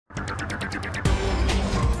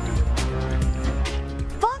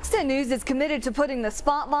10 News is committed to putting the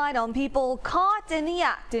spotlight on people caught in the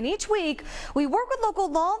act. And each week, we work with local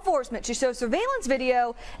law enforcement to show surveillance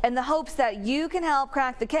video in the hopes that you can help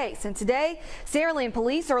crack the case. And today, Saraland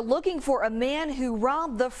police are looking for a man who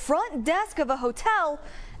robbed the front desk of a hotel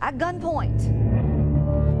at gunpoint.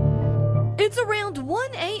 It's around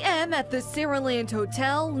 1 a.m. at the Saraland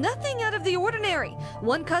Hotel. Nothing out of the ordinary.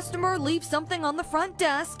 One customer leaves something on the front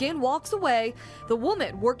desk and walks away. The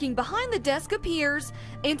woman working behind the desk appears,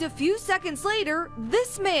 and a few seconds later,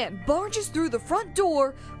 this man barges through the front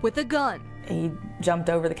door with a gun. He jumped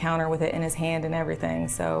over the counter with it in his hand and everything,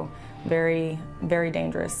 so very, very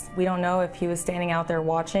dangerous. We don't know if he was standing out there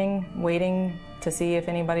watching, waiting to see if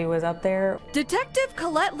anybody was up there. Detective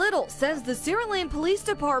Colette Little says the Saraland Police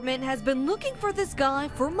Department has been looking for this guy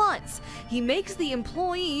for months. He makes the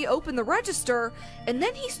employee open the register, and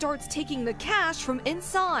then he starts taking the cash from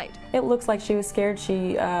inside. It looks like she was scared.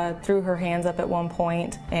 She threw her hands up at one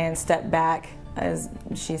point and stepped back, as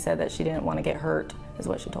she said that she didn't want to get hurt, is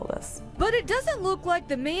what she told us. But it doesn't look like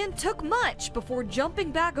the man took much before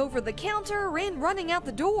jumping back over the counter and running out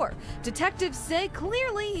the door. Detectives say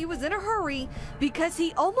clearly he was in a hurry because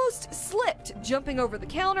he almost slipped jumping over the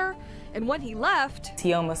counter, and when he left,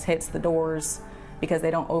 he almost hits the doors because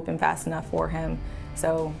they don't open fast enough for him.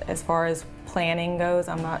 So as far as planning goes,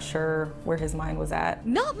 I'm not sure where his mind was at.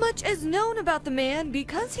 Not much is known about the man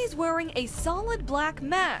because he's wearing a solid black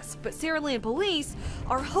mask, but Saraland police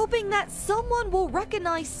are hoping that someone will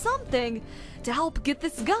recognize something to help get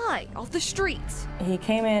this guy off the streets. He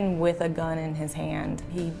came in with a gun in his hand.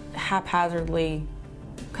 He haphazardly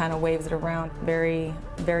kind of waves it around. Very,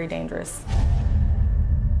 very dangerous.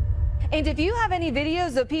 And if you have any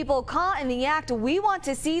videos of people caught in the act, we want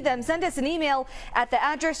to see them. Send us an email at the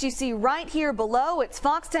address you see right here below. It's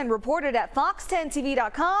Fox 10 reported at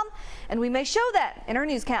fox10tv.com, and we may show that in our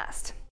newscast.